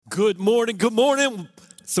Good morning, good morning.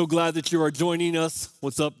 So glad that you are joining us.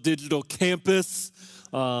 What's up, Digital Campus?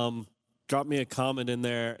 Drop me a comment in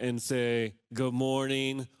there and say, good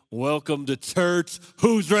morning, welcome to church.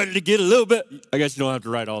 Who's ready to get a little bit? I guess you don't have to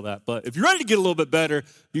write all that, but if you're ready to get a little bit better,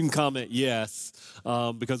 you can comment yes,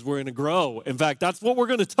 because we're going to grow. In fact, that's what we're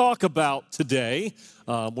going to talk about today.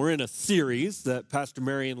 We're in a series that Pastor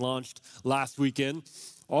Marion launched last weekend,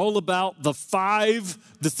 all about the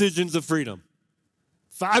 5 decisions of freedom.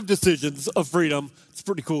 5 decisions of freedom. It's a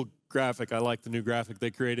pretty cool graphic. I like the new graphic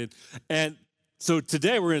they created. And so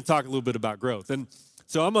today we're going to talk a little bit about growth. And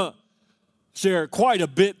so I'm going to share quite a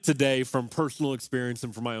bit today from personal experience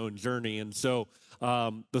and from my own journey. And so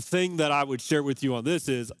the thing that I would share with you on this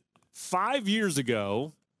is 5 years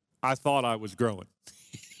ago, I thought I was growing.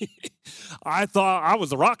 I thought I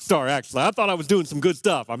was a rock star, actually. I thought I was doing some good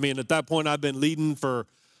stuff. I mean, at that point, I've been leading for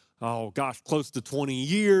close to 20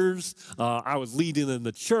 years. I was leading in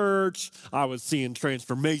the church. I was seeing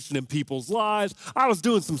transformation in people's lives. I was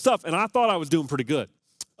doing some stuff, and I thought I was doing pretty good.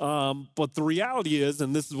 But the reality is,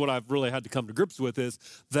 and this is what I've really had to come to grips with, is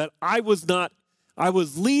that I was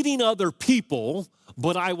leading other people,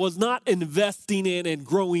 but I was not investing in and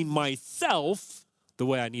growing myself the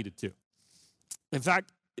way I needed to. In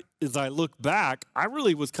fact, as I look back, I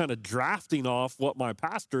really was kind of drafting off what my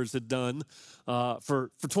pastors had done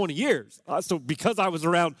for 20 years. So because I was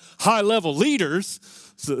around high-level leaders,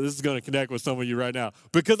 so this is going to connect with some of you right now.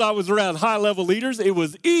 Because I was around high-level leaders, it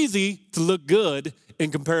was easy to look good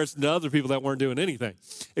in comparison to other people that weren't doing anything.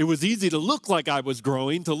 It was easy to look like I was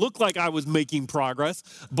growing, to look like I was making progress,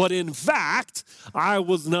 but in fact, I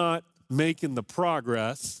was not making the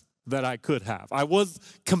progress that I could have. I was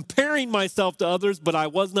comparing myself to others, but I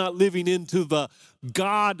was not living into the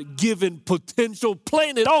God-given potential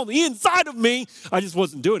planted on the inside of me. I just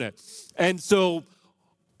wasn't doing it. And so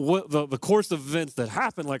what the course of events that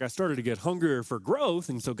happened, like I started to get hungrier for growth,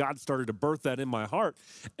 and so God started to birth that in my heart.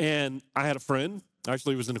 And I had a friend,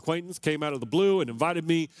 actually it was an acquaintance, came out of the blue and invited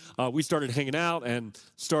me. We started hanging out and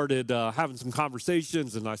started having some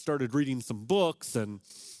conversations, and I started reading some books, and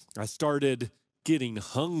I started getting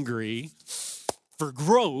hungry for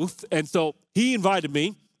growth. And so he invited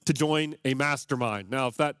me to join a mastermind. Now,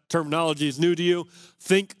 if that terminology is new to you,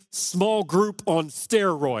 think small group on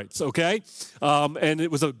steroids, okay? And it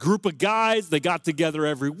was a group of guys. They got together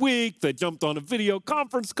every week. They jumped on a video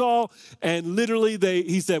conference call, and literally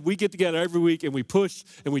he said, we get together every week and we push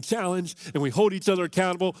and we challenge and we hold each other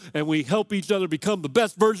accountable and we help each other become the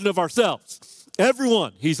best version of ourselves.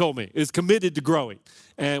 Everyone, he told me, is committed to growing.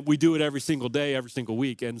 And we do it every single day, every single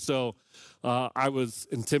week. And so I was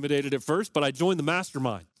intimidated at first, but I joined the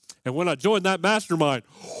mastermind. And when I joined that mastermind,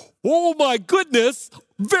 oh my goodness,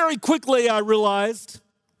 very quickly I realized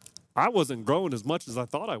I wasn't growing as much as I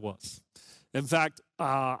thought I was. In fact,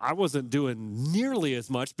 I wasn't doing nearly as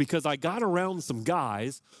much because I got around some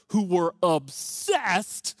guys who were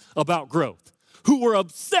obsessed about growth, who were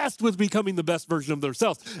obsessed with becoming the best version of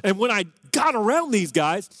themselves. And when I got around these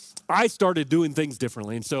guys, I started doing things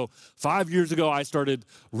differently. And so 5 years ago, I started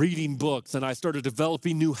reading books, and I started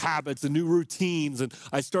developing new habits and new routines, and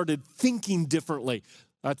I started thinking differently.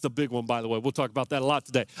 That's a big one, by the way. We'll talk about that a lot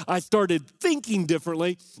today. I started thinking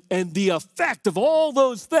differently, and the effect of all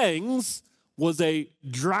those things was a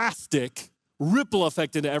drastic ripple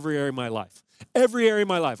effect into every area of my life. Every area of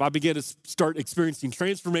my life, I began to start experiencing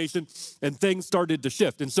transformation, and things started to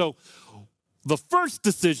shift. And so the first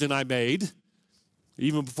decision I made,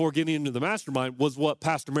 even before getting into the mastermind, was what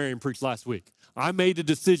Pastor Marion preached last week. I made a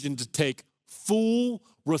decision to take full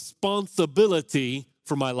responsibility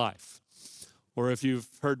for my life. Or if you've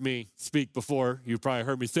heard me speak before, you've probably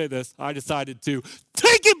heard me say this, I decided to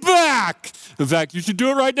take it back. In fact, you should do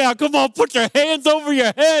it right now. Come on, put your hands over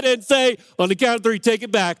your head and say, on the count of 3, take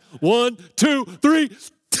it back. 1, 2, 3,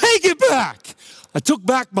 take it back. I took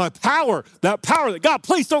back my power, that power that God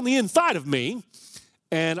placed on the inside of me,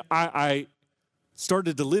 and I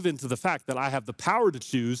started to live into the fact that I have the power to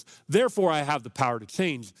choose, therefore I have the power to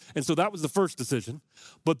change. And so that was the first decision.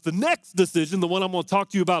 But the next decision, the one I'm going to talk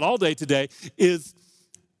to you about all day today, it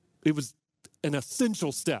was an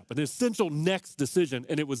essential step, an essential next decision,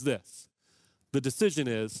 and it was this. The decision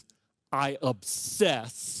is, I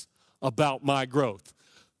obsess about my growth.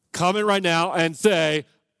 Comment right now and say,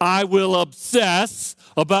 I will obsess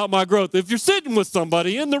about my growth. If you're sitting with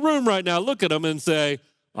somebody in the room right now, look at them and say,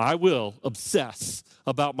 I will obsess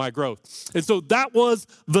about my growth. And so that was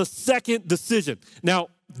the second decision. Now,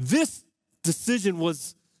 this decision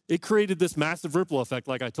it created this massive ripple effect,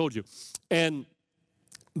 like I told you. And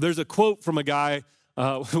there's a quote from a guy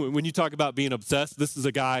when you talk about being obsessed, this is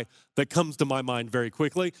a guy that comes to my mind very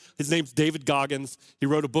quickly. His name's David Goggins. He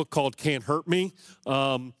wrote a book called Can't Hurt Me.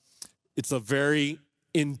 It's a very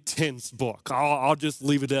intense book. I'll just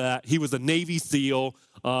leave it at that. He was a Navy SEAL.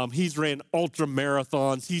 He's ran ultra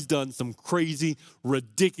marathons. He's done some crazy,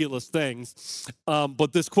 ridiculous things.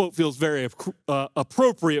 But this quote feels very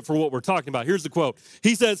appropriate for what we're talking about. Here's the quote.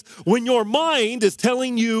 He says, when your mind is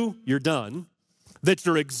telling you you're done, that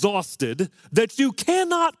you're exhausted, that you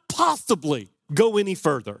cannot possibly go any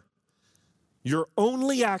further, you're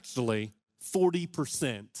only actually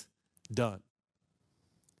 40% done.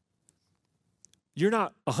 You're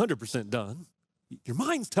not 100% done. Your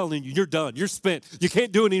mind's telling you you're done, you're spent, you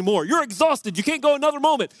can't do it anymore, you're exhausted, you can't go another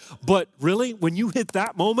moment. But really, when you hit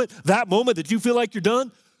that moment that you feel like you're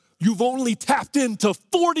done, you've only tapped into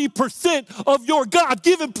 40% of your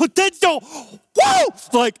God-given potential. Whoa!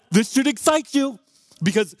 Like, this should excite you,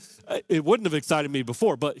 because it wouldn't have excited me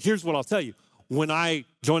before. But here's what I'll tell you. When I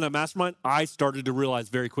joined that mastermind, I started to realize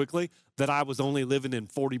very quickly that I was only living in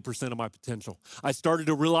 40% of my potential. I started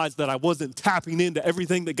to realize that I wasn't tapping into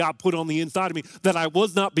everything that God put on the inside of me, that I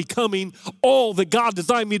was not becoming all that God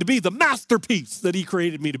designed me to be, the masterpiece that he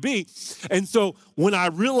created me to be. And so when I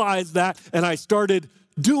realized that and I started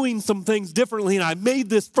doing some things differently and I made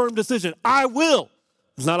this firm decision, I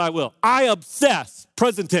obsess,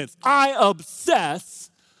 present tense, I obsess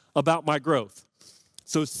about my growth.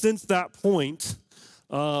 So since that point,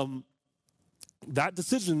 that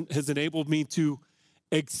decision has enabled me to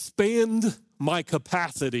expand my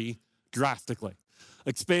capacity drastically.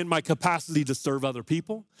 Expand my capacity to serve other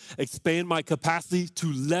people. Expand my capacity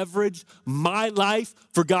to leverage my life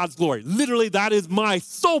for God's glory. Literally, that is my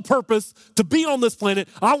sole purpose to be on this planet.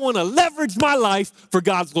 I want to leverage my life for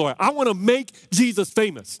God's glory. I want to make Jesus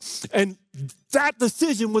famous. And that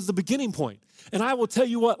decision was the beginning point. And I will tell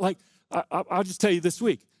you what, I'll just tell you this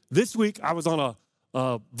week. This week, I was on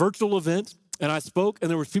a virtual event, and I spoke,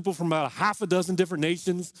 and there was people from about 6 different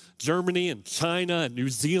nations, Germany and China and New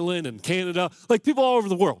Zealand and Canada, like people all over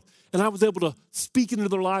the world. And I was able to speak into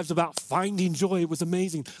their lives about finding joy. It was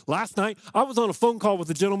amazing. Last night, I was on a phone call with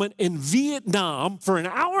a gentleman in Vietnam for an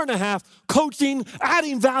hour and a half, coaching,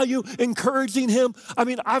 adding value, encouraging him. I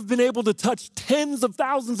mean, I've been able to touch tens of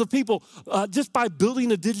thousands of people just by building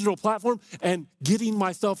a digital platform and getting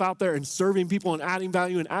myself out there and serving people and adding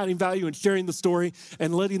value and sharing the story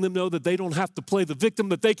and letting them know that they don't have to play the victim,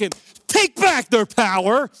 that they can take back their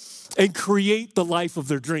power and create the life of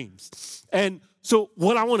their dreams. And so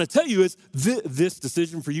what I want to tell you is this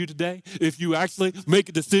decision for you today, if you actually make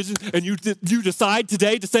a decision and you decide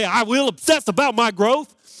today to say, I will obsess about my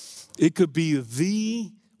growth, it could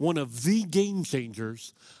be one of the game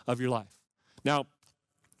changers of your life. Now,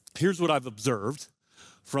 here's what I've observed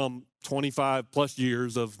from 25 plus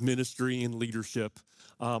years of ministry and leadership.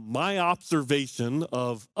 My observation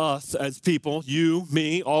of us as people, you,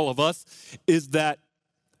 me, all of us, is that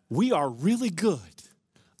we are really good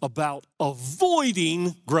about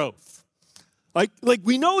avoiding growth. Like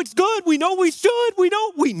we know it's good, we know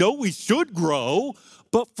we should grow,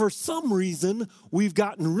 but for some reason we've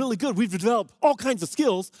gotten really good. We've developed all kinds of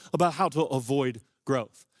skills about how to avoid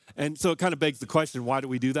growth. And so it kind of begs the question, why do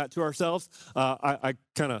we do that to ourselves? I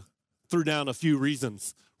kind of threw down a few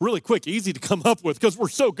reasons. Really quick, easy to come up with because we're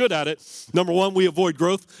so good at it. Number one, we avoid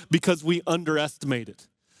growth because we underestimate it.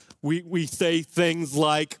 We say things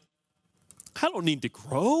like, I don't need to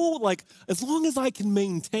grow. Like, as long as I can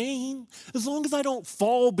maintain, as long as I don't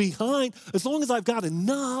fall behind, as long as I've got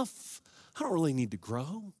enough, I don't really need to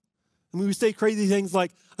grow. I mean, we say crazy things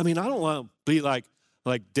like, I don't want to be like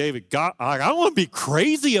David, I don't want to be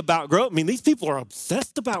crazy about growth. I mean, these people are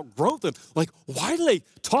obsessed about growth. And like, why do they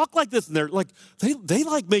talk like this? And they're like, they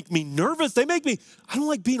like make me nervous. I don't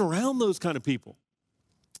like being around those kind of people.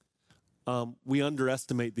 We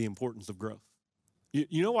underestimate the importance of growth.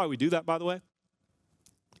 You know why we do that, by the way?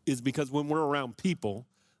 Is because when we're around people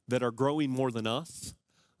that are growing more than us,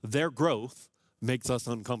 their growth makes us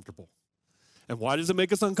uncomfortable. And why does it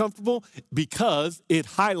make us uncomfortable? Because it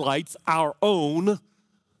highlights our own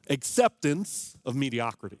acceptance of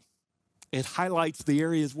mediocrity. It highlights the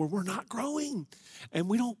areas where we're not growing. And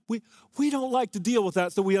we don't like to deal with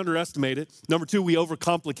that, so we underestimate it. Number two, we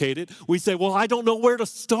overcomplicate it. We say, well, I don't know where to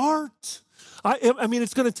start. I mean,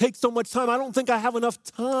 it's going to take so much time. I don't think I have enough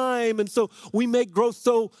time. And so we make growth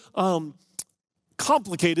so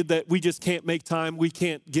complicated that we just can't make time. We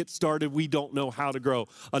can't get started. We don't know how to grow.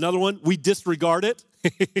 Another one, we disregard it.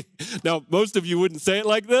 Now, most of you wouldn't say it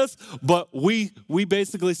like this, but we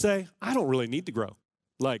basically say, I don't really need to grow.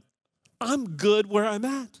 Like, I'm good where I'm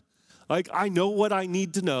at. Like, I know what I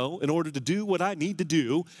need to know in order to do what I need to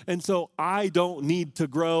do. And so I don't need to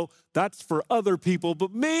grow. That's for other people.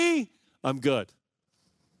 But me, I'm good.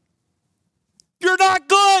 You're not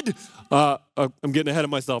good. I'm getting ahead of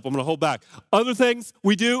myself. I'm going to hold back. Other things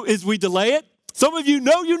we do is we delay it. Some of you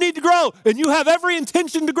know you need to grow, and you have every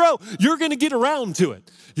intention to grow. You're going to get around to it.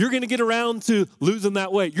 You're going to get around to losing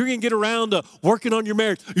that weight. You're going to get around to working on your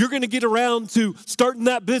marriage. You're going to get around to starting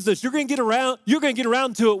that business. You're going to get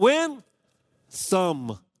around to it when?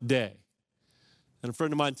 Someday. And a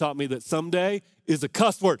friend of mine taught me that someday is a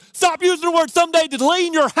cuss word. Stop using the word someday,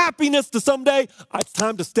 delaying your happiness to someday. It's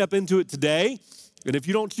time to step into it today. And if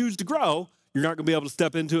you don't choose to grow, you're not going to be able to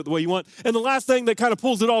step into it the way you want. And the last thing that kind of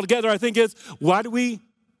pulls it all together, I think, is why do we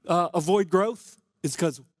avoid growth? It's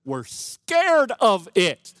because we're scared of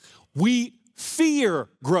it. We fear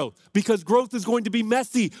growth because growth is going to be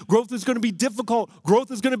messy. Growth is going to be difficult.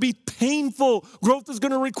 Growth is going to be painful. Growth is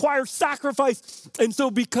going to require sacrifice. And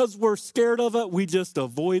so because we're scared of it, we just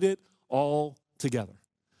avoid it altogether.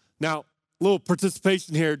 Now, a little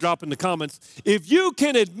participation here, drop in the comments. If you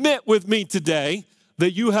can admit with me today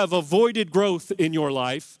that you have avoided growth in your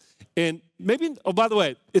life, and maybe, oh, by the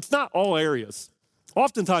way, it's not all areas.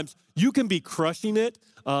 Oftentimes, you can be crushing it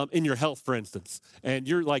in your health, for instance, and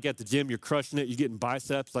you're like at the gym, you're crushing it, you're getting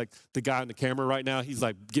biceps, like the guy on the camera right now, he's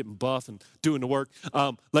like getting buff and doing the work.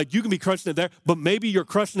 Like you can be crushing it there, but maybe you're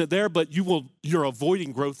crushing it there, but you're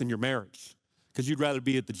avoiding growth in your marriage because you'd rather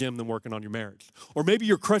be at the gym than working on your marriage. Or maybe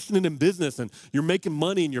you're crushing it in business and you're making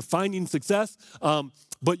money and you're finding success,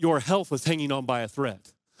 but your health is hanging on by a thread.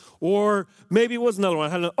 Or maybe it was another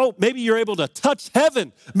one. Maybe you're able to touch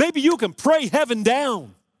heaven. Maybe you can pray heaven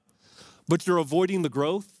down. But you're avoiding the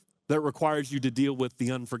growth that requires you to deal with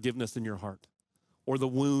the unforgiveness in your heart or the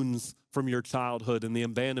wounds from your childhood and the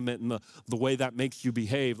abandonment and the way that makes you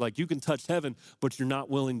behave. Like you can touch heaven, but you're not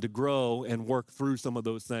willing to grow and work through some of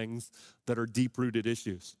those things that are deep-rooted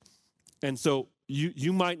issues. And so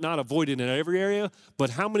you might not avoid it in every area,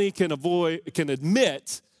 but how many can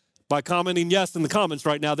admit by commenting yes in the comments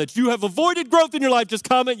right now that you have avoided growth in your life? Just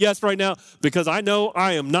comment yes right now because I know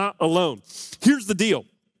I am not alone. Here's the deal.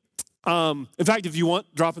 In fact, if you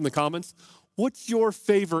want, drop in the comments. What's your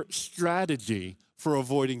favorite strategy for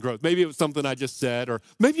avoiding growth? Maybe it was something I just said, or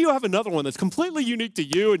maybe you have another one that's completely unique to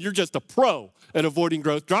you and you're just a pro at avoiding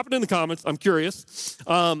growth. Drop it in the comments. I'm curious.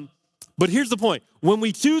 But here's the point. When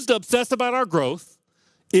we choose to obsess about our growth,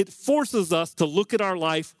 it forces us to look at our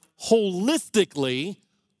life holistically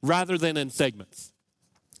rather than in segments.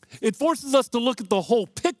 It forces us to look at the whole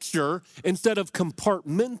picture instead of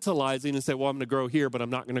compartmentalizing and say, well, I'm going to grow here, but I'm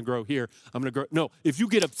not going to grow here. I'm going to grow. No, if you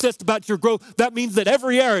get obsessed about your growth, that means that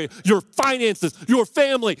every area, your finances, your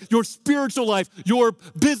family, your spiritual life, your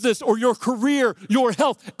business or your career, your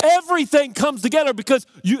health, everything comes together because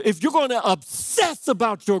if you're going to obsess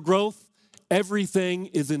about your growth, everything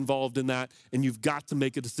is involved in that, and you've got to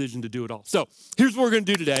make a decision to do it all. So here's what we're going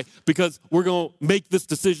to do today because we're going to make this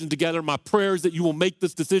decision together. My prayer is that you will make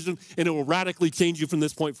this decision, and it will radically change you from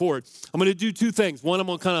this point forward. I'm going to do two things. One, I'm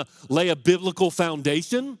going to kind of lay a biblical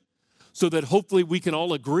foundation so that hopefully we can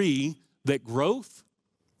all agree that growth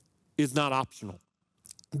is not optional,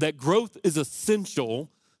 that growth is essential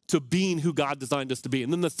to being who God designed us to be.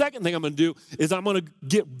 And then the second thing I'm going to do is I'm going to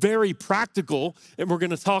get very practical, and we're going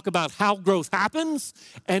to talk about how growth happens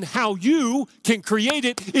and how you can create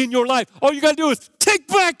it in your life. All you got to do is take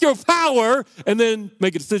back your power and then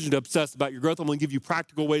make a decision to obsess about your growth. I'm going to give you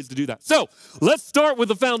practical ways to do that. So let's start with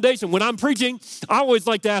the foundation. When I'm preaching, I always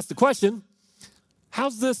like to ask the question,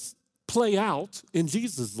 how's this play out in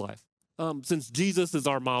Jesus' life? Since Jesus is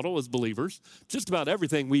our model as believers, just about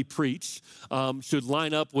everything we preach should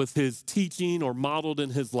line up with his teaching or modeled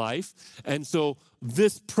in his life. And so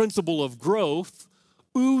this principle of growth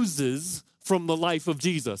oozes from the life of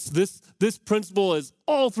Jesus. This principle is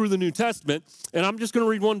all through the New Testament. And I'm just going to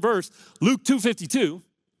read one verse, Luke 2:52.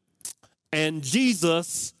 And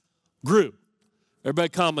Jesus grew. Everybody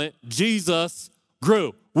comment, Jesus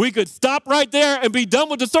grew. We could stop right there and be done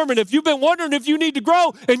with the sermon. If you've been wondering if you need to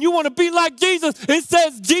grow and you want to be like Jesus, it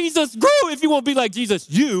says Jesus grew. If you want to be like Jesus,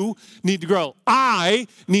 you need to grow. I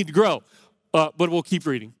need to grow. But we'll keep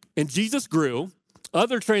reading. And Jesus grew.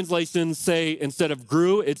 Other translations say instead of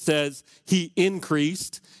grew, it says he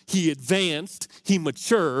increased, he advanced, he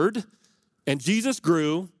matured. And Jesus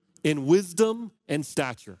grew in wisdom and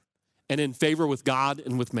stature and in favor with God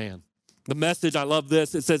and with man. The Message, I love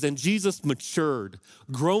this. It says, and Jesus matured,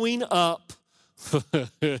 growing up.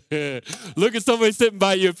 Look at somebody sitting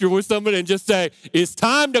by you if you're with somebody and just say, it's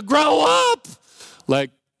time to grow up.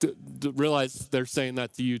 Like, realize they're saying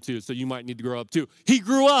that to you too, so you might need to grow up too. He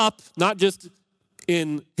grew up, not just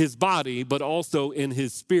in his body, but also in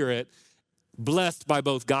his spirit, blessed by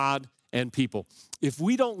both God and people. If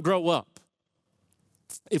we don't grow up,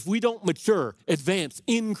 if we don't mature, advance,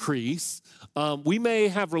 increase, we may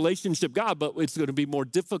have relationship God, but it's going to be more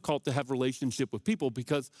difficult to have relationship with people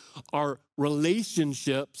because for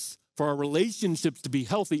our relationships to be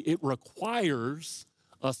healthy, it requires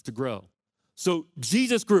us to grow. So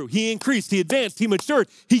Jesus grew, he increased, he advanced, he matured,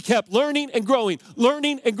 he kept learning and growing,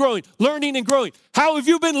 learning and growing, learning and growing. How have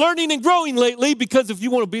you been learning and growing lately? Because if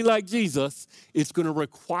you want to be like Jesus, it's going to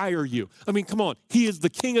require you. I mean, come on, he is the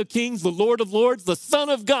King of Kings, the Lord of Lords, the Son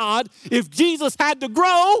of God. If Jesus had to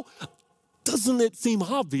grow, doesn't it seem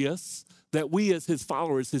obvious that we as his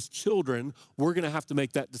followers, his children, we're going to have to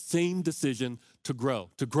make that same decision to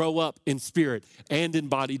grow up in spirit and in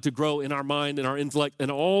body, to grow in our mind and our intellect and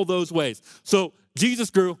all those ways. So Jesus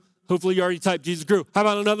grew. Hopefully you already typed Jesus grew. How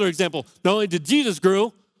about another example? Not only did Jesus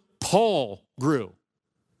grow, Paul grew.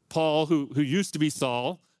 Paul, who used to be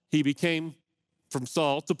Saul, he became from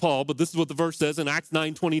Saul to Paul, but this is what the verse says in Acts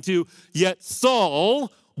 9:22. Yet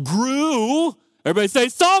Saul grew. Everybody say,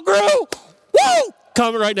 Saul grew. Woo!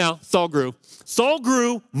 Comment right now. Saul grew. Saul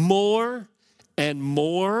grew more and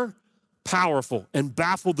more powerful and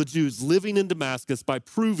baffled the Jews living in Damascus by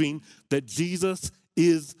proving that Jesus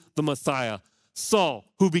is the Messiah. Saul,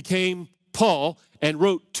 who became Paul and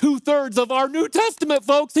wrote 2/3 of our New Testament,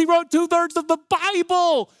 folks. He wrote 2/3 of the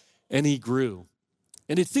Bible, and he grew.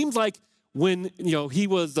 And it seems like when, he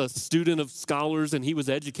was a student of scholars and he was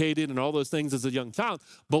educated and all those things as a young child,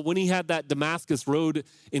 but when he had that Damascus Road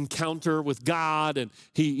encounter with God and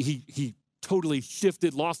he totally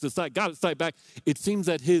shifted, lost his sight, got his sight back, it seems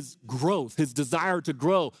that his growth, his desire to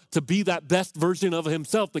grow, to be that best version of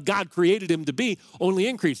himself that God created him to be, only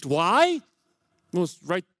increased. Why? Well, it's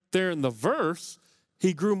right there in the verse.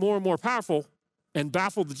 He grew more and more powerful and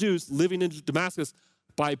baffled the Jews living in Damascus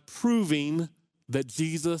by proving that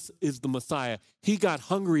Jesus is the Messiah. He got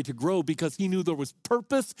hungry to grow because he knew there was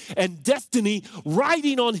purpose and destiny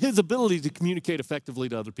riding on his ability to communicate effectively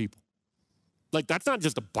to other people. Like, that's not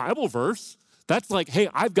just a Bible verse. That's like, hey,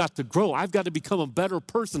 I've got to grow. I've got to become a better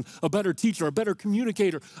person, a better teacher, a better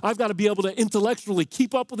communicator. I've got to be able to intellectually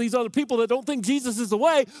keep up with these other people that don't think Jesus is the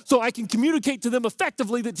way so I can communicate to them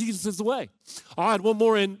effectively that Jesus is the way. I had one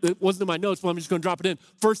more in that wasn't in my notes, but I'm just going to drop it in.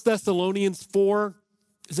 1 Thessalonians 4.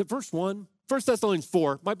 Is it verse 1? 1 Thessalonians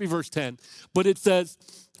 4, might be verse 10, but it says,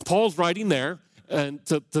 Paul's writing there and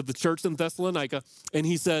to the church in Thessalonica, and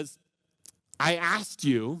he says, I asked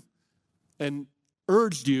you and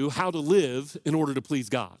urged you how to live in order to please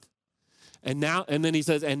God. And then he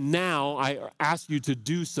says, and now I ask you to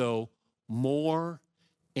do so more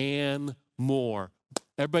and more.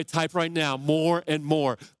 Everybody type right now, more and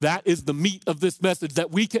more. That is the meat of this message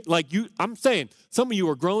that we can, I'm saying, some of you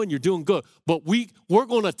are growing, you're doing good, but we're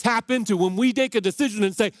going to tap into, when we make a decision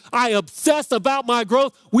and say, I obsess about my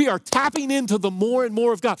growth, we are tapping into the more and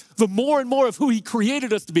more of God, the more and more of who he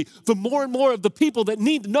created us to be, the more and more of the people that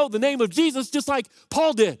need to know the name of Jesus, just like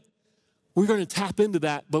Paul did. We're going to tap into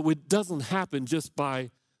that, but it doesn't happen just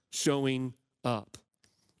by showing up.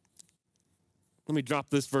 Let me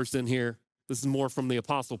drop this verse in here. This is more from the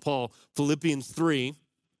Apostle Paul, Philippians 3,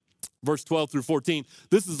 verse 12 through 14.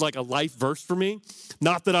 This is like a life verse for me.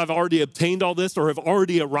 Not that I've already obtained all this or have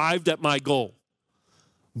already arrived at my goal,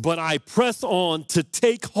 but I press on to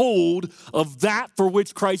take hold of that for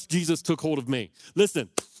which Christ Jesus took hold of me. Listen,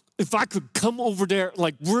 if I could come over there,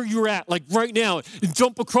 like where you're at, like right now, and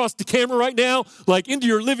jump across the camera right now, like into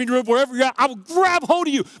your living room, wherever you're at, I will grab hold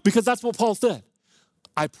of you, because that's what Paul said.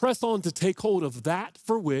 I press on to take hold of that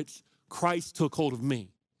for which Christ took hold of me.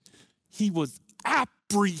 He was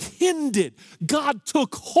apprehended. God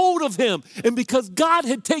took hold of him. And because God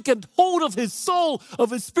had taken hold of his soul,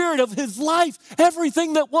 of his spirit, of his life,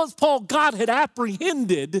 everything that was Paul, God had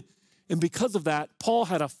apprehended. And because of that, Paul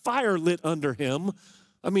had a fire lit under him.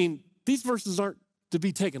 I mean, these verses aren't to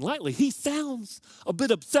be taken lightly. He sounds a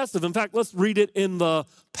bit obsessive. In fact, let's read it in the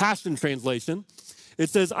Passion Translation. It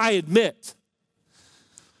says, I admit.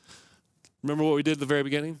 Remember what we did at the very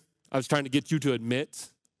beginning? I was trying to get you to admit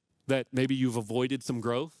that maybe you've avoided some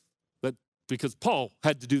growth, because Paul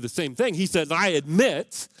had to do the same thing. He says, I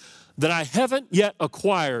admit that I haven't yet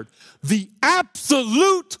acquired the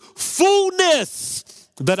absolute fullness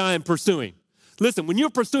that I am pursuing. Listen, when you're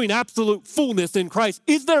pursuing absolute fullness in Christ,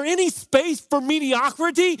 is there any space for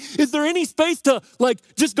mediocrity? Is there any space to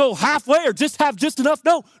just go halfway or just have just enough?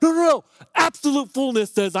 No. Absolute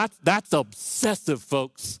fullness says that's obsessive,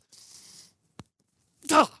 folks.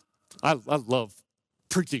 I love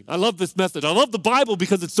preaching. I love this message. I love the Bible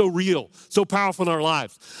because it's so real, so powerful in our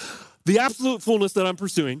lives. The absolute fullness that I'm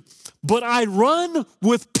pursuing, but I run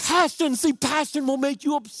with passion. See, passion will make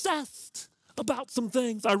you obsessed about some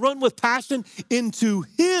things. I run with passion into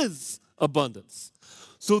his abundance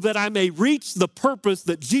so that I may reach the purpose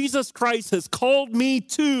that Jesus Christ has called me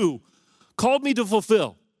to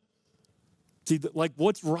fulfill. See, like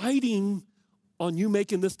what's riding on you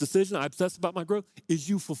making this decision, I obsess about my growth, is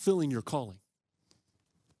you fulfilling your calling.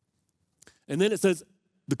 And then it says,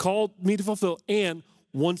 the call me to fulfill and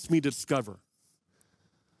wants me to discover.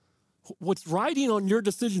 What's riding on your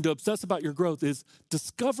decision to obsess about your growth is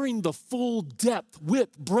discovering the full depth,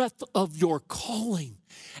 width, breadth of your calling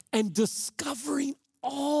and discovering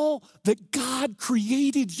all that God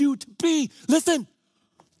created you to be. Listen,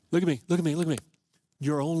 look at me.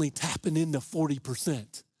 You're only tapping into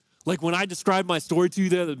 40%. Like when I described my story to you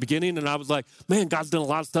there at the beginning and I was like, man, God's done a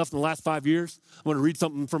lot of stuff in the last 5 years. I'm going to read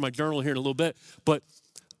something from my journal here in a little bit. But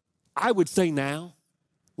I would say now,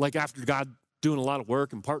 like after God doing a lot of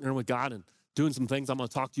work and partnering with God and doing some things I'm going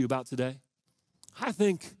to talk to you about today, I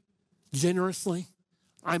think generously,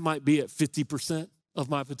 I might be at 50% of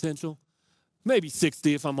my potential, maybe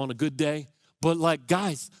 60 if I'm on a good day. But like,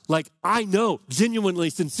 guys, like I know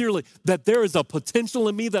genuinely, sincerely that there is a potential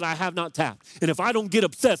in me that I have not tapped. And if I don't get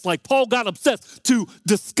obsessed, like Paul got obsessed to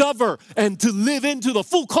discover and to live into the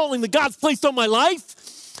full calling that God's placed on my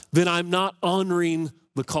life, then I'm not honoring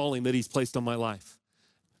the calling that he's placed on my life.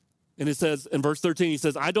 And it says in verse 13, he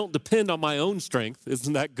says, I don't depend on my own strength.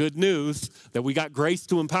 Isn't that good news that we got grace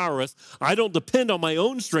to empower us? I don't depend on my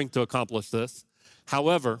own strength to accomplish this.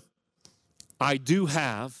 However, I do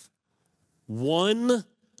have one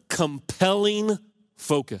compelling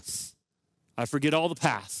focus. I forget all the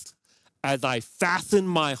past as I fasten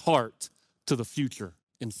my heart to the future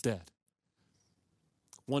instead.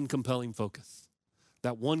 One compelling focus.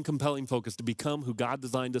 That one compelling focus to become who God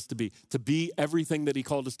designed us to be everything that he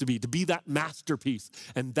called us to be that masterpiece.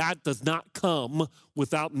 And that does not come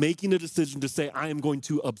without making a decision to say, I am going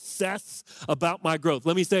to obsess about my growth.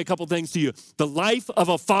 Let me say a couple things to you. The life of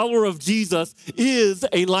a follower of Jesus is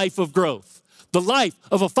a life of growth. The life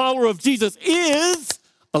of a follower of Jesus is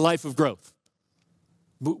a life of growth.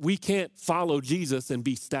 But we can't follow Jesus and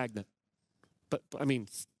be stagnant. But I mean,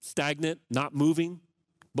 stagnant, not moving.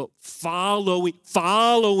 But following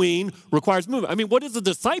requires movement. I mean, what is a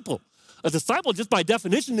disciple? A disciple, just by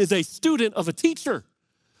definition, is a student of a teacher.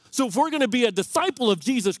 So if we're going to be a disciple of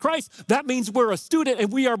Jesus Christ, that means we're a student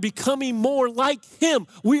and we are becoming more like him.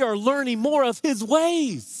 We are learning more of his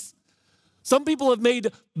ways. Some people have made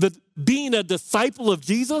being a disciple of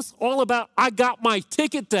Jesus all about, I got my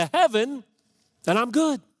ticket to heaven and I'm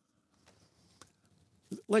good.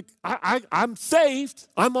 Like, I'm saved.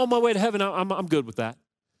 I'm on my way to heaven. I'm good with that.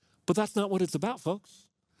 But that's not what it's about, folks.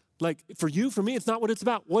 Like for you, for me, it's not what it's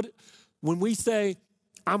about. When we say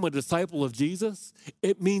I'm a disciple of Jesus,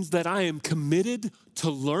 it means that I am committed to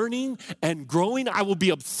learning and growing. I will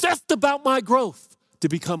be obsessed about my growth to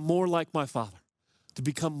become more like my Father, to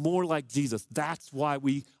become more like Jesus. That's why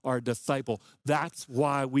we are a disciple. That's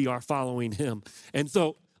why we are following him. And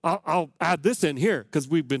so I'll add this in here because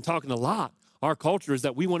we've been talking a lot. Our culture is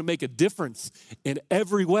that we want to make a difference in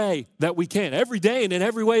every way that we can, every day and in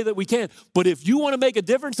every way that we can. But if you want to make a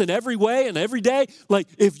difference in every way and every day, like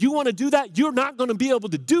if you want to do that, you're not going to be able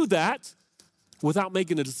to do that without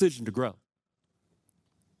making a decision to grow.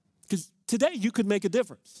 Because today you could make a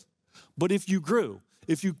difference. But if you grew,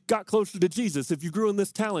 if you got closer to Jesus, if you grew in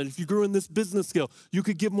this talent, if you grew in this business skill, you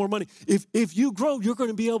could give more money. If you grow, you're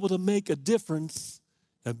going to be able to make a difference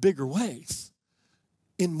in bigger ways.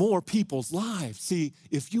 In more people's lives. See,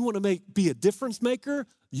 if you want to be a difference maker,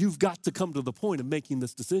 you've got to come to the point of making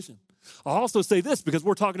this decision. I'll also say this because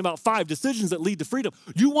we're talking about 5 decisions that lead to freedom.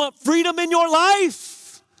 You want freedom in your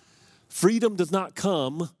life. Freedom does not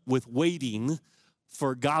come with waiting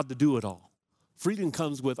for God to do it all. Freedom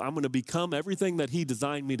comes with, I'm going to become everything that he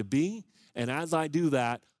designed me to be. And as I do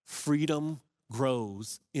that, freedom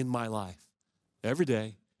grows in my life every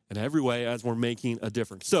day and every way as we're making a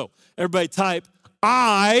difference. So everybody type,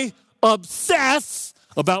 I obsess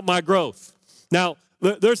about my growth. Now,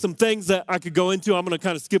 there's some things that I could go into. I'm going to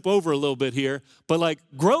kind of skip over a little bit here. But like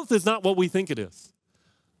growth is not what we think it is.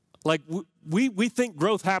 Like we think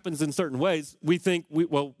growth happens in certain ways. We think,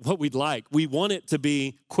 what we'd like. We want it to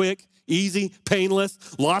be quick, easy, painless,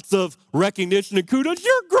 lots of recognition and kudos.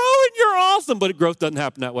 You're growing, you're awesome. But growth doesn't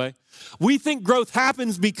happen that way. We think growth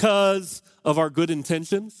happens because of our good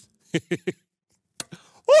intentions.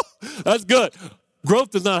 That's good.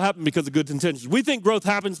 Growth does not happen because of good intentions. We think growth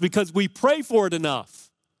happens because we pray for it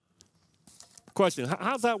enough. Question,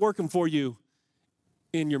 how's that working for you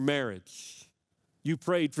in your marriage? You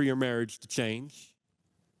prayed for your marriage to change.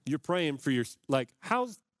 You're praying for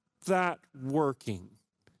how's that working?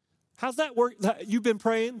 How's that work? You've been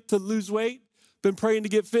praying to lose weight, been praying to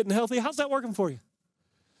get fit and healthy. How's that working for you?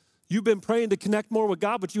 You've been praying to connect more with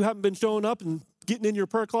God, but you haven't been showing up and getting in your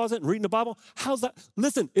prayer closet and reading the Bible. How's that?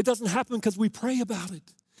 Listen, it doesn't happen because we pray about it.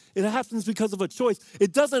 It happens because of a choice.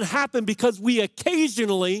 It doesn't happen because we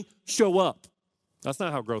occasionally show up. That's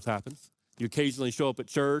not how growth happens. You occasionally show up at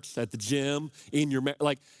church, at the gym, in your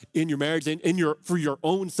marriage, for your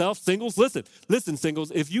own self. Singles, listen,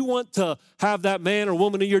 singles. If you want to have that man or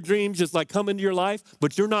woman of your dreams just like come into your life,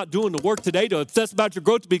 but you're not doing the work today to obsess about your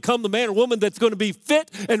growth to become the man or woman that's going to be fit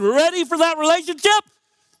and ready for that relationship,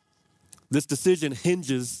 this decision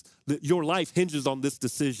your life hinges on this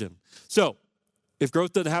decision. So, if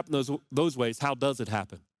growth doesn't happen those ways, how does it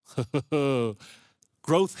happen?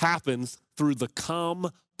 Growth happens through the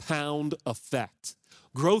compound effect.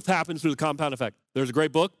 Growth happens through the compound effect. There's a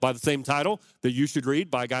great book by the same title that you should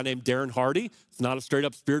read by a guy named Darren Hardy. It's not a straight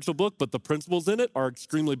up spiritual book, but the principles in it are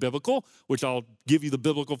extremely biblical, which I'll give you the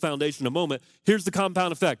biblical foundation in a moment. Here's the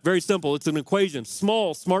compound effect. Very simple. It's an equation.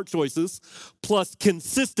 Small, smart choices plus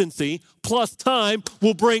consistency plus time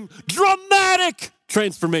will bring dramatic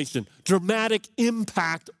transformation, dramatic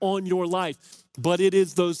impact on your life. But it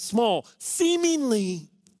is those small, seemingly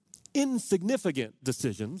insignificant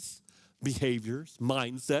decisions, behaviors,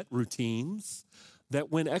 mindset, routines, that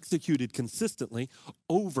when executed consistently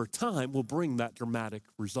over time will bring that dramatic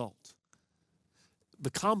result. The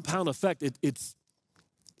compound effect, it's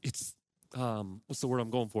what's the word I'm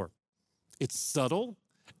going for? It's subtle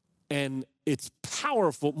and it's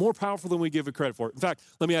powerful, more powerful than we give it credit for. In fact,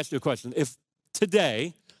 let me ask you a question. If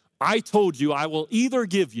today I told you I will either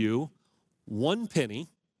give you 1 penny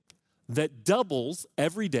that doubles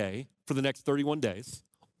every day for the next 31 days,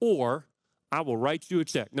 or I will write you a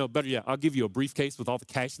check. No, better yet, I'll give you a briefcase with all the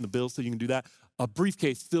cash and the bills so you can do that. A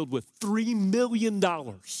briefcase filled with $3 million.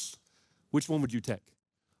 Which one would you take?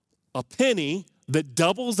 A penny that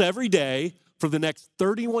doubles every day for the next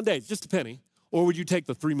 31 days, just a penny, or would you take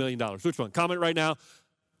the $3 million? Which one? Comment right now,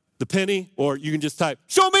 the penny, or you can just type,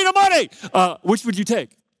 show me the money. Which would you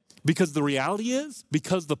take? Because the reality is,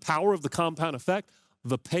 because the power of the compound effect,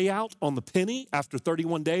 the payout on the penny after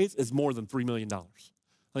 31 days is more than $3 million.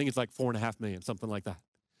 I think it's like $4.5 million, something like that.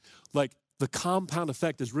 Like the compound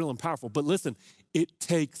effect is real and powerful. But listen, it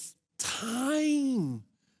takes time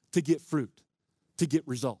to get fruit, to get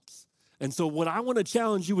results. And so what I want to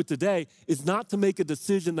challenge you with today is not to make a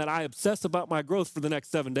decision that I obsess about my growth for the next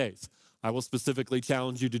 7 days. I will specifically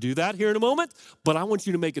challenge you to do that here in a moment, but I want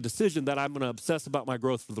you to make a decision that I'm going to obsess about my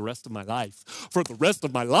growth for the rest of my life. For the rest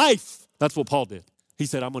of my life. That's what Paul did. He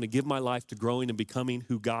said, I'm going to give my life to growing and becoming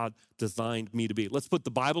who God designed me to be. Let's put the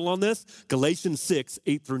Bible on this. Galatians 6,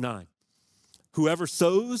 8 through 9. Whoever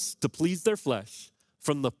sows to please their flesh,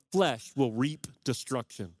 from the flesh will reap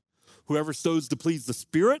destruction. Whoever sows to please the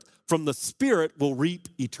Spirit, from the Spirit will reap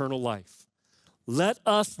eternal life. Let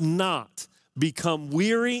us not become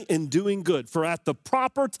weary in doing good, for at the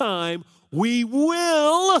proper time we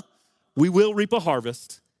will reap a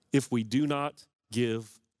harvest if we do not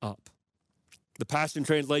give up. The Passion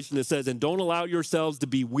Translation, it says, and don't allow yourselves to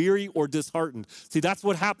be weary or disheartened. See, that's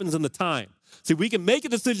what happens in the time. See, we can make a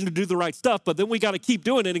decision to do the right stuff, but then we got to keep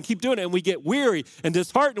doing it, and we get weary and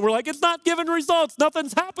disheartened. We're like, it's not giving results.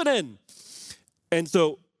 Nothing's happening. And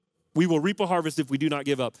so we will reap a harvest if we do not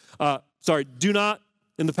give up. Do not,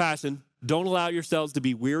 in the Passion, don't allow yourselves to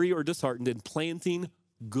be weary or disheartened in planting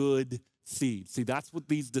good seeds. See, that's what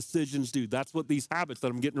these decisions do. That's what these habits that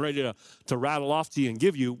I'm getting ready to rattle off to you and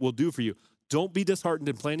give you will do for you. Don't be disheartened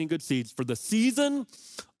in planting good seeds, for the season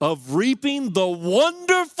of reaping the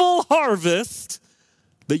wonderful harvest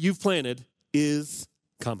that you've planted is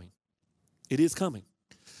coming. It is coming.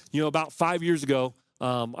 You know, about 5 years ago,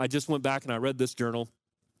 I just went back and I read this journal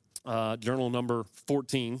number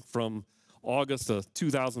 14 from August of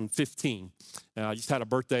 2015. And I just had a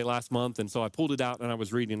birthday last month, and so I pulled it out and I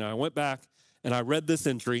was reading. And I went back and I read this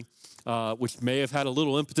entry, which may have had a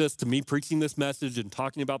little impetus to me preaching this message and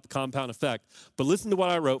talking about the compound effect. But listen to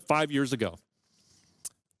what I wrote 5 years ago.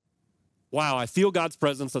 Wow, I feel God's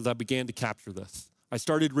presence as I began to capture this. I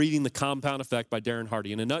started reading The Compound Effect by Darren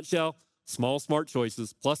Hardy. In a nutshell, small, smart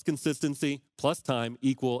choices plus consistency plus time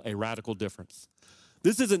equal a radical difference.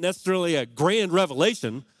 This isn't necessarily a grand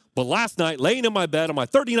revelation, but last night, laying in my bed on my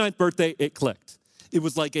 39th birthday, it clicked. It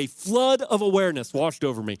was like a flood of awareness washed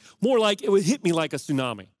over me. More like it would hit me like a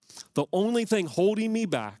tsunami. The only thing holding me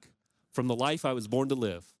back from the life I was born to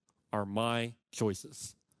live are my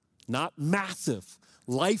choices. Not massive,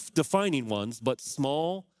 life-defining ones, but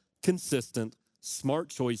small, consistent, smart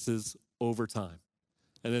choices over time.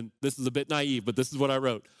 And then this is a bit naive, but this is what I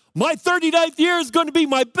wrote. My 39th year is going to be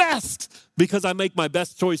my best because I make my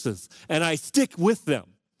best choices and I stick with them.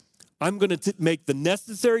 I'm going to make the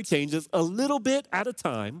necessary changes a little bit at a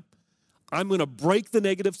time. I'm going to break the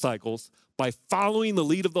negative cycles by following the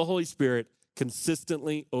lead of the Holy Spirit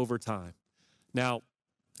consistently over time. Now,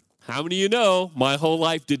 how many of you know my whole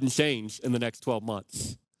life didn't change in the next 12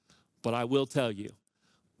 months? But I will tell you,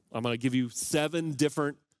 I'm going to give you 7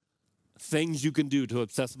 different things you can do to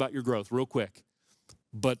obsess about your growth real quick.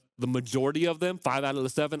 But the majority of them, 5 out of the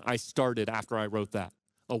 7, I started after I wrote that.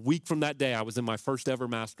 A week from that day, I was in my first ever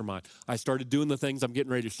mastermind. I started doing the things I'm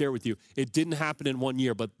getting ready to share with you. It didn't happen in 1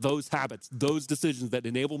 year, but those habits, those decisions that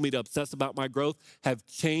enabled me to obsess about my growth have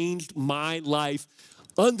changed my life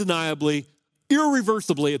undeniably,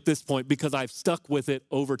 irreversibly at this point because I've stuck with it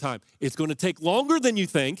over time. It's going to take longer than you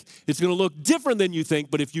think. It's going to look different than you think,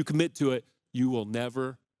 but if you commit to it, you will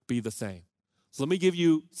never be the same. So let me give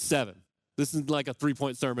you 7. This isn't like a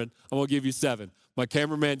 3-point sermon. I'm going to give you 7. My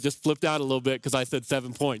cameraman just flipped out a little bit because I said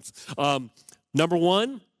 7 points. Number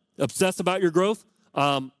 1, obsess about your growth.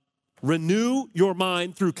 Renew your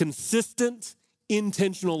mind through consistent,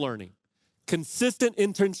 intentional learning. Consistent,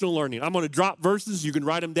 intentional learning. I'm going to drop verses. You can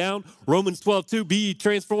write them down. Romans 12:2, be ye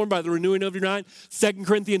transformed by the renewing of your mind. 2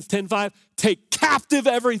 Corinthians 10:5, take captive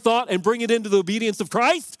every thought and bring it into the obedience of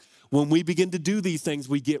Christ. When we begin to do these things,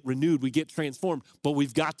 we get renewed, we get transformed. But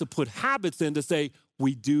we've got to put habits in to say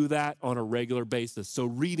we do that on a regular basis. So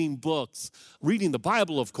reading books, reading the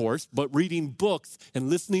Bible, of course, but reading books and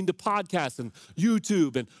listening to podcasts and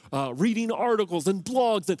YouTube and reading articles and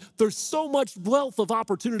blogs. And there's so much wealth of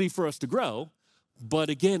opportunity for us to grow. But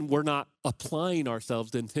again, we're not applying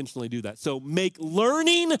ourselves to intentionally do that. So make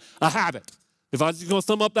learning a habit. If I was going to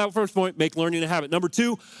sum up that first point, make learning a habit. Number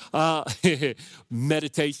 2,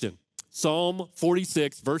 meditation. Psalm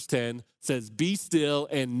 46, verse 10 says, be still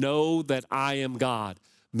and know that I am God.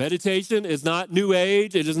 Meditation is not New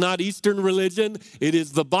Age. It is not Eastern religion. It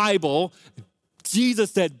is the Bible.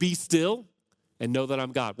 Jesus said, be still and know that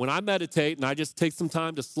I'm God. When I meditate and I just take some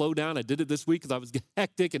time to slow down, I did it this week because I was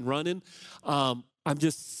hectic and running. I'm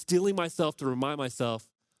just stilling myself to remind myself,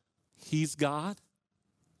 he's God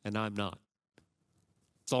and I'm not.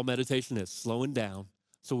 That's all meditation is, slowing down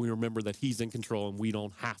so we remember that he's in control and we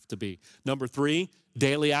don't have to be. Number 3,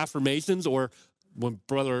 daily affirmations, or when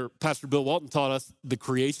Pastor Bill Walton taught us the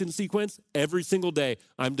creation sequence, every single day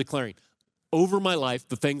I'm declaring over my life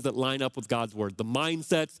the things that line up with God's word, the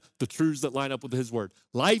mindsets, the truths that line up with his word.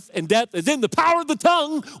 Life and death is in the power of the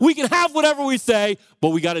tongue. We can have whatever we say, but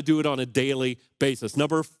we got to do it on a daily basis.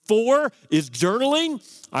 Number 4 is journaling.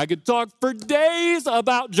 I could talk for days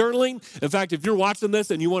about journaling. In fact, if you're watching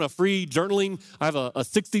this and you want a free journaling, I have a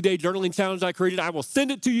 60-day journaling challenge I created. I will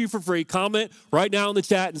send it to you for free. Comment right now in the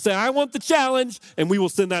chat and say, I want the challenge, and we will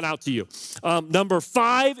send that out to you. Number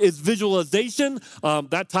 5 is visualization.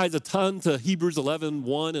 That ties a ton to Hebrews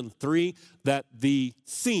 11:1 and 3, that the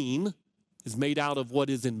seen is made out of what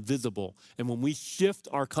is invisible. And when we shift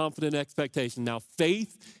our confident expectation, now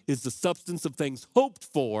faith is the substance of things hoped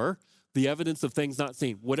for, the evidence of things not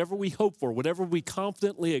seen. Whatever we hope for, whatever we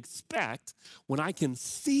confidently expect, when I can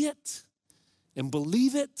see it and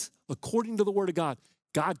believe it according to the word of God,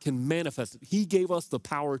 God can manifest it. He gave us the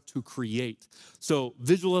power to create. So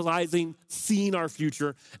visualizing, seeing our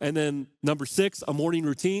future. And then number 6, a morning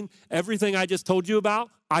routine. Everything I just told you about,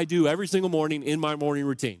 I do every single morning in my morning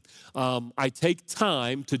routine. I take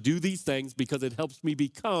time to do these things because it helps me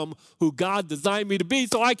become who God designed me to be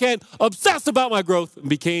so I can obsess about my growth and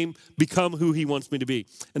become who he wants me to be.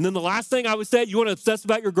 And then the last thing I would say, you want to obsess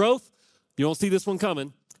about your growth? You don't see this one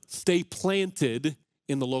coming. Stay planted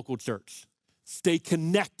in the local church. Stay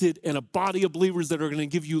connected in a body of believers that are going to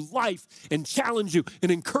give you life and challenge you and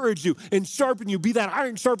encourage you and sharpen you. Be that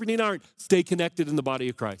iron sharpening iron. Stay connected in the body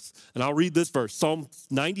of Christ. And I'll read this verse, Psalm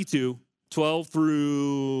 92, 12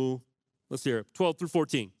 through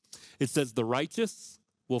 14. It says, the righteous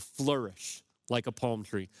will flourish like a palm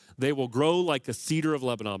tree. They will grow like a cedar of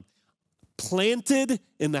Lebanon. Planted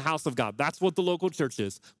in the house of God. That's what the local church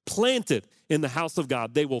is. Planted in the house of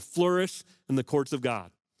God. They will flourish in the courts of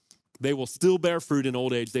God. They will still bear fruit in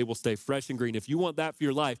old age. They will stay fresh and green. If you want that for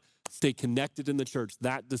your life, stay connected in the church.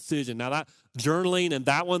 That decision. Now that journaling and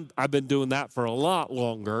that one, I've been doing that for a lot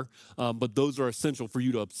longer, but those are essential for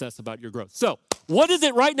you to obsess about your growth. So what is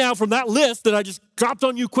it right now from that list that I just dropped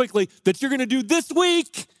on you quickly that you're going to do this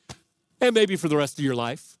week and maybe for the rest of your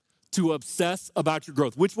life to obsess about your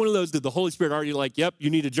growth? Which one of those did the Holy Spirit already like, yep, you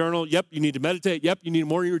need to journal, yep, you need to meditate, yep, you need a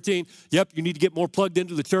morning routine, yep, you need to get more plugged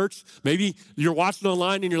into the church? Maybe you're watching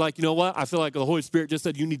online and you're like, you know what? I feel like the Holy Spirit just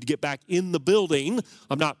said you need to get back in the building.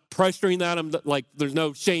 I'm not pressuring that. I'm like, there's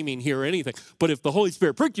no shaming here or anything. But if the Holy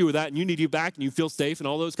Spirit pricked you with that and you need to get back and you feel safe and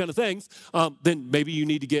all those kind of things, then maybe you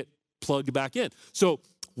need to get plugged back in. So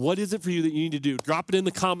what is it for you that you need to do? Drop it in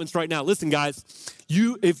the comments right now. Listen, guys,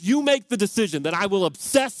 if you make the decision that I will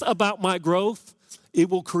obsess about my growth, it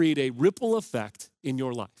will create a ripple effect in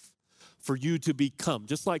your life for you to become,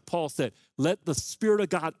 just like Paul said, let the Spirit of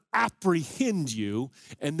God apprehend you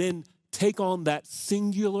and then take on that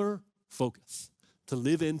singular focus to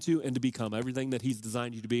live into and to become everything that he's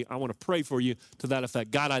designed you to be. I want to pray for you to that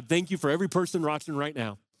effect. God, I thank you for every person watching right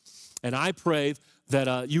now. And I pray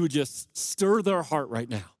that you would just stir their heart right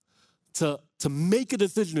now to make a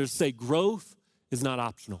decision to say growth is not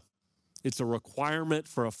optional. It's a requirement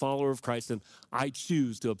for a follower of Christ, and I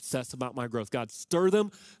choose to obsess about my growth. God, stir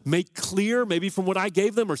them, make clear, maybe from what I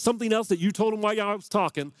gave them or something else that you told them while I was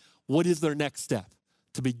talking, what is their next step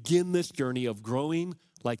to begin this journey of growing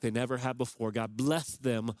like they never have before. God, bless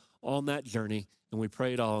them on that journey, and we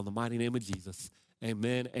pray it all in the mighty name of Jesus.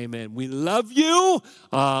 Amen, amen. We love you.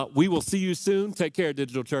 We will see you soon. Take care,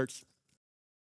 Digital Church.